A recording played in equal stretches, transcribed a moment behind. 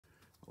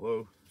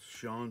Hello,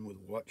 Sean with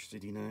Watch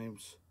City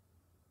Knives.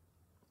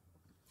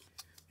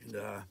 And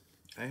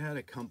I had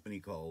a company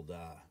called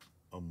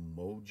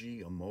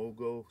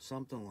Amogo,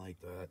 something like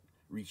that,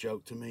 reach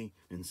out to me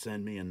and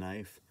send me a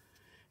knife.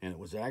 And it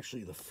was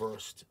actually the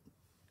first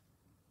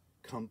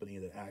company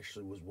that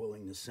actually was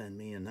willing to send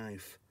me a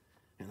knife.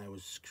 And I was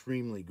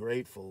extremely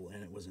grateful,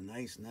 and it was a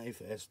nice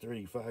knife,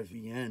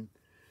 S35VN,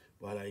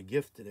 but I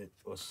gifted it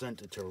or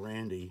sent it to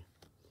Randy.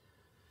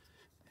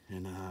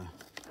 And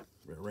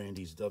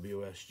Randy's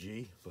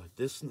WSG, but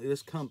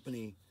this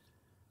company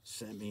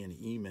sent me an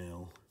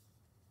email,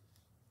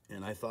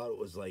 and I thought it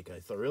was like,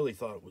 really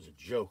thought it was a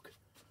joke.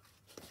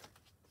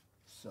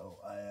 So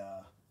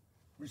I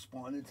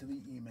responded to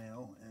the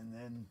email and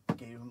then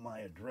gave him my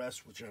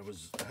address, which I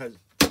was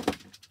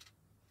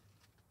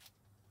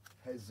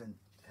hesitant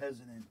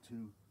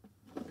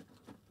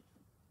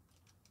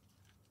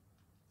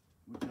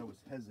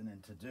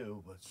to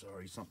do, but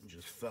sorry, something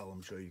just fell.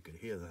 I'm sure you could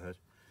hear that.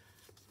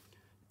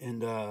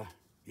 And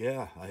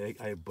yeah,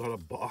 I bought a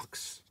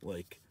box,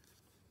 like,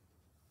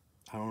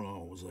 I don't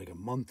know, it was like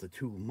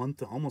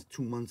almost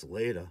 2 months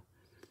later.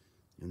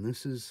 And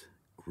this is,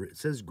 it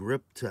says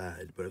grip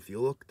tied, but if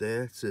you look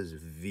there, it says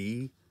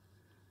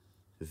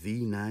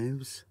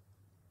Vnives.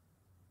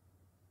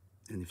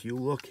 And if you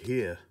look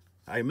here,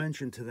 I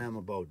mentioned to them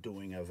about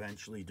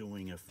eventually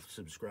doing a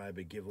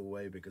subscriber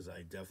giveaway, because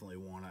I definitely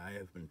I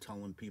have been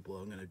telling people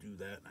I'm going to do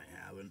that, and I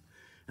haven't.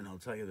 And I'll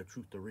tell you the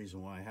truth, the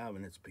reason why I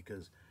haven't, it's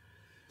because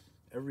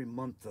every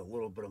month, a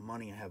little bit of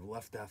money I have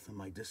left after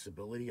my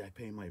disability, I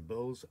pay my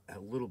bills. A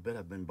little bit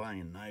I've been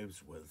buying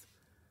knives with.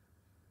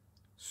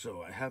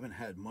 So I haven't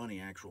had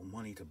actual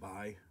money to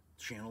buy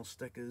channel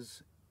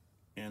stickers.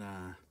 And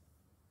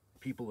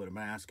people that have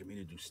been asking me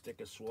to do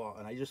sticker swap,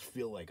 and I just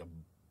feel like a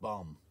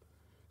bum.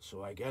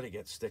 So I got to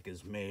get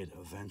stickers made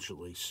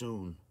eventually,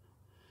 soon.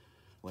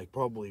 Like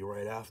probably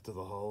right after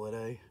the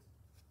holiday.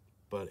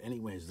 But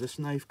anyways, this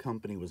knife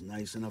company was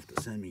nice enough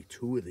to send me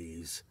 2 of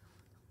these,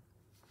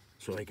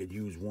 so I could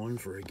use one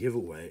for a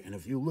giveaway. And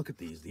if you look at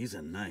these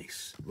are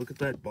nice. Look at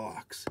that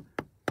box.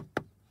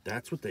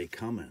 That's what they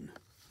come in.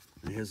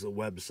 And here's the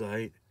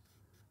website,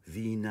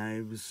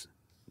 Vnives.com.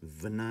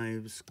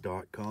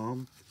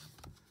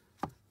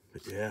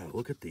 But yeah,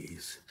 look at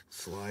these.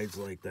 Slides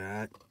like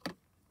that.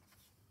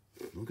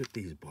 Look at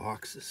these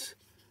boxes.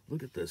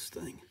 Look at this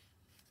thing.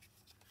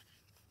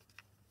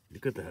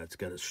 Look at that. It's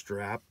got a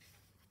strap,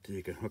 so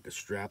you can hook a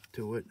strap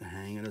to it and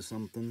hang it or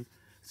something.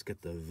 It's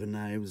got the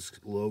Vnives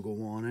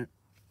logo on it.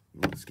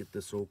 Let's get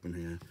this open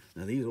here.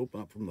 Now these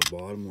open up from the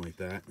bottom like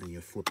that, and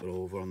you flip it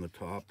over on the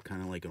top,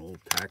 kind of like an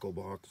old tackle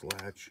box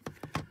latch.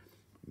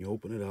 You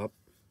open it up.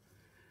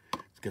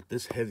 It's got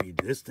this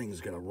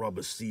thing's got a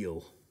rubber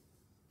seal,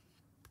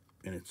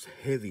 and it's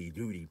heavy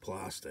duty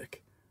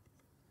plastic.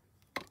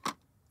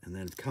 And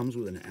then it comes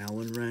with an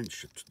Allen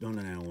wrench. It's not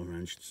an Allen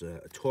wrench, it's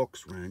a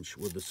Torx wrench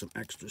with some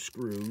extra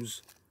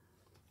screws.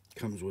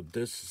 Comes with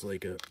this, it's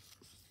like a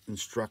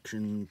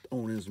instruction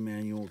owner's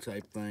manual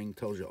type thing.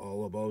 Tells you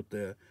all about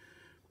the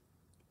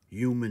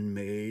human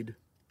made.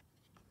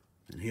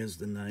 And here's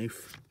the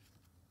knife.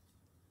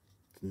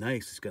 It's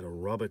nice. It's got a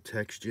rubber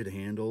textured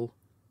handle.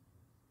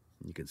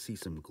 You can see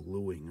some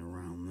gluing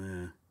around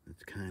there.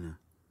 It's kind of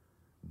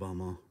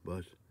bummer,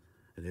 but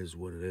it is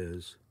what it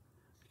is.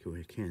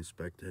 You can't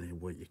expect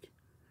you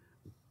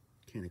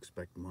can't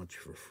expect much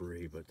for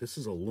free. But this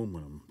is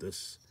aluminum.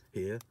 This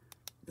here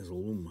is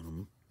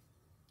aluminum.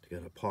 It's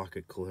got a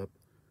pocket clip.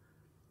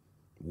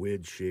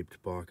 Weird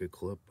shaped pocket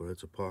clip, but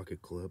it's a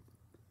pocket clip.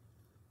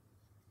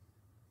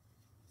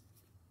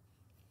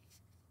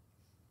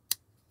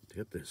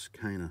 Got this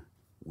kind of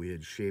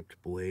weird shaped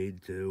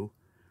blade too.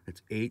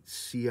 It's 8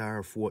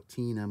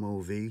 CR14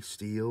 MOV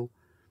steel.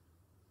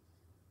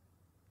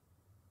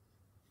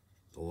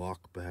 The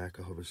lock back,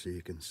 obviously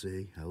you can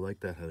see. I like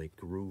that how they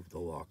groove the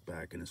lock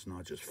back, and it's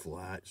not just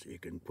flat, so you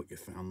can put your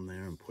thumb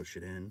there and push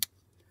it in.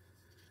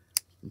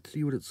 And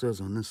see what it says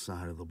on this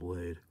side of the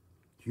blade.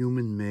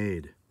 Human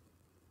made.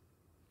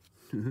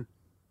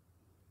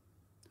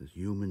 It's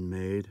human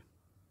made.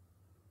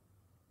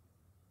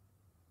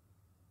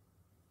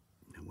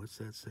 And what's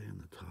that say on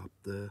the top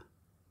there?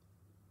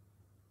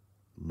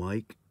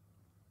 Mike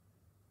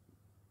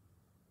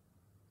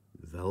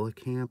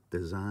Velicamp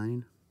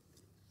design.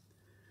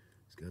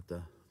 It's got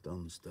the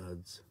thumb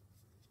studs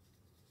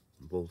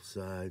on both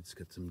sides.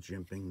 Got some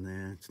jimping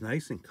there. It's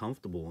nice and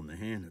comfortable in the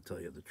hand, to tell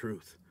you the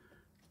truth.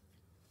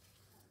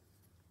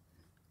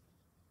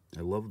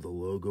 I love the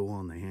logo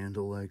on the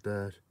handle like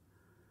that.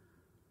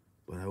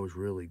 But I was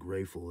really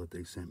grateful that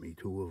they sent me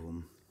 2 of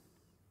them.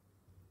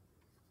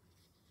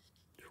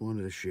 Just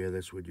wanted to share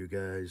this with you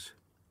guys.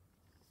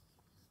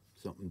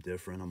 Something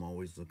different. I'm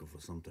always looking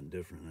for something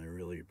different. I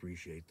really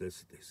appreciate this,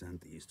 that they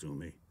sent these to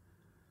me.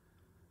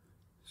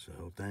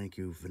 So thank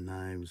you for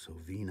Vnives,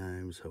 or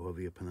Vnives, however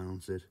you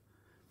pronounce it.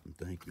 And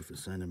thank you for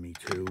sending me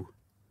 2.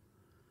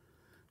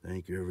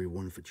 Thank you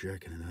everyone for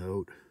checking it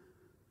out.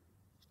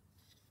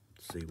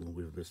 Let's see, we'll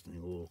give this thing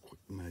a little quick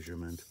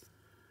measurement.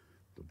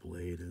 The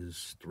blade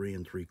is 3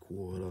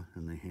 3/4,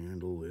 and the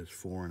handle is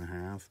 4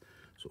 1/2.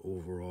 So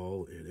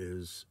overall, it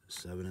is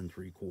 7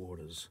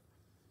 3/4.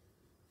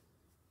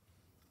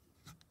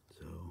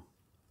 So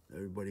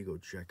everybody go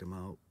check them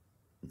out.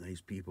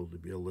 Nice people to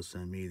be able to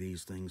send me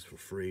these things for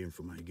free and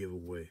for my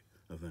giveaway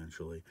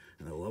eventually.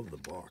 And I love the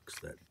box.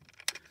 That,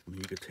 I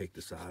mean, you could take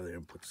this out of there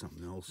and put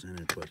something else in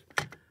it, but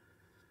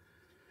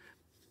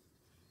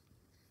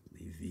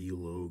the V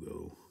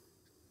logo.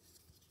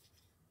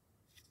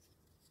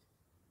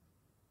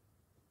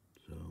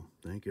 So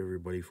thank you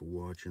everybody for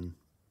watching.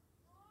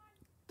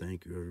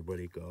 Thank you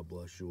everybody. God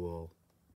bless you all.